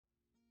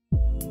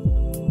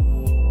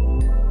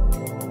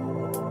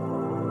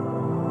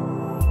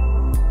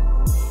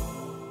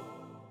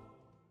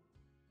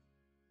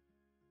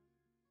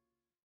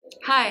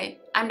Hi,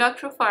 I'm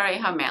Dr.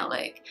 Fareha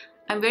Malik.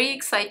 I'm very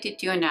excited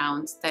to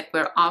announce that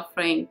we're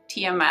offering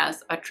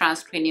TMS or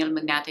Transcranial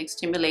Magnetic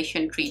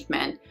Stimulation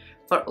treatment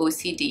for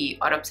OCD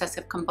or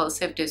Obsessive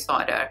compulsive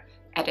disorder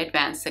at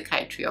Advanced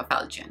Psychiatry of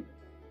Elgin.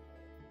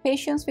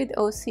 Patients with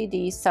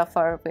OCD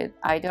suffer with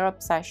either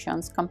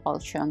obsessions,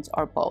 compulsions,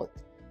 or both,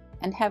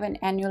 and have an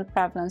annual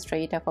prevalence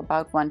rate of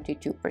about 1 to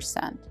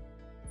 2%.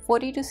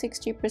 40 to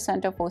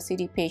 60% of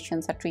OCD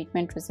patients are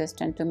treatment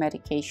resistant to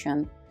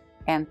medication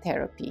and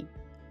therapy.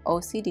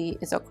 OCD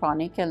is a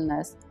chronic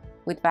illness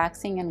with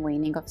waxing and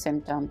waning of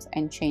symptoms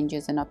and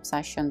changes in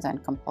obsessions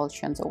and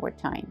compulsions over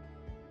time.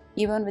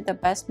 Even with the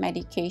best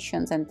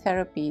medications and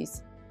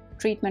therapies,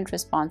 treatment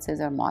responses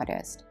are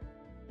modest.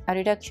 A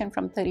reduction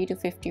from 30 to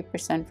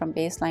 50% from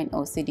baseline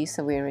OCD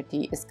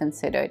severity is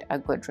considered a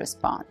good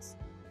response.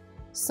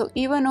 So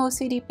even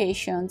OCD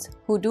patients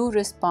who do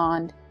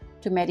respond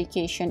to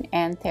medication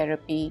and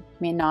therapy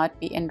may not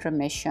be in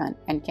remission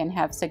and can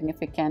have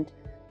significant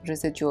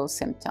residual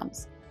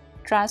symptoms.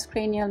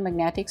 Transcranial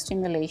magnetic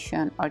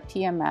stimulation, or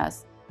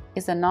TMS,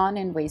 is a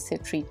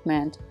non-invasive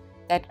treatment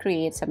that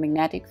creates a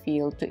magnetic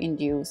field to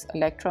induce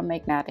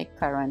electromagnetic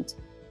current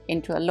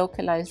into a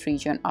localized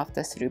region of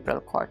the cerebral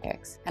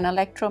cortex. An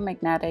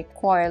electromagnetic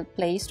coil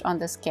placed on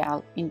the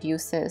scalp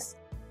induces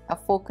a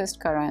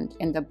focused current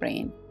in the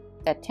brain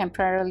that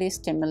temporarily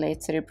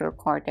stimulates cerebral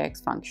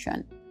cortex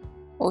function.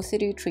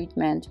 OCD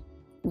treatment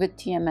with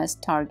TMS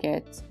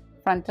targets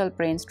frontal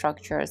brain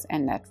structures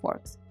and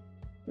networks,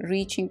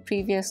 reaching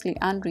previously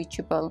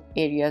unreachable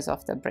areas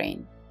of the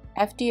brain.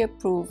 FDA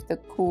approved the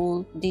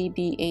Cool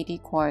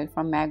DB80 coil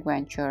from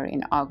MagVenture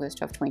in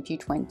August of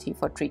 2020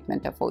 for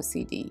treatment of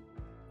OCD.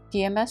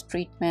 TMS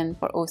treatment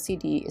for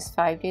OCD is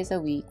 5 days a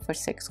week for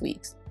 6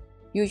 weeks.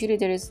 Usually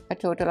there is a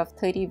total of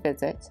 30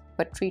 visits,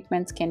 but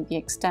treatments can be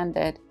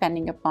extended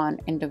depending upon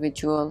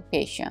individual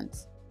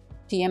patients.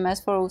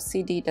 TMS for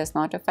OCD does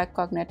not affect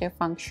cognitive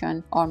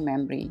function or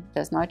memory,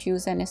 does not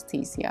use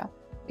anesthesia,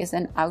 is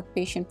an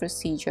outpatient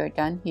procedure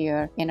done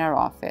here in our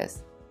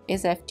office,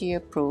 is FDA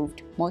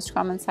approved. Most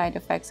common side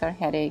effects are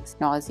headaches,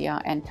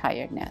 nausea, and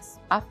tiredness.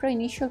 After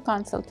initial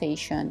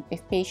consultation,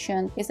 if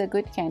patient is a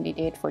good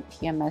candidate for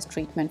TMS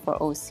treatment for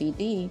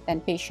OCD,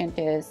 then patient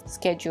is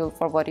scheduled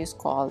for what is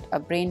called a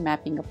brain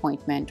mapping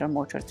appointment or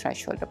motor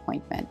threshold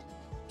appointment.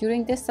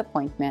 During this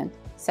appointment,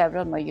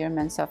 several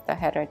measurements of the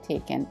head are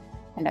taken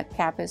and a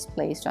cap is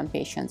placed on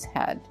patient's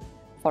head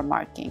for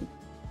marking.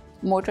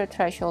 Motor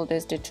threshold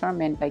is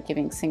determined by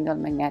giving single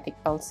magnetic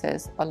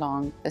pulses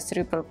along the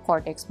cerebral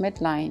cortex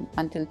midline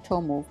until toe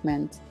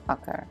movements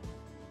occur.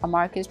 A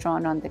mark is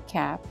drawn on the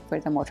cap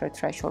where the motor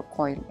threshold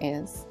coil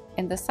is.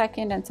 In the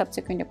second and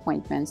subsequent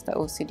appointments, the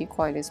OCD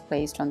coil is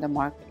placed on the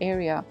marked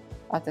area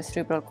of the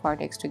cerebral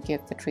cortex to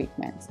give the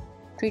treatments.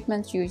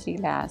 Treatments usually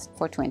last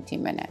for 20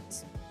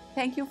 minutes.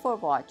 Thank you for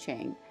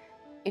watching.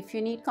 If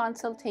you need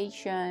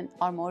consultation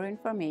or more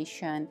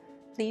information,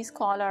 please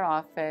call our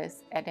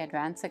office at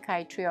Advanced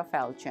Psychiatry of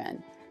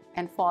Elgin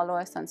and follow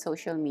us on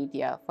social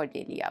media for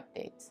daily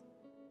updates.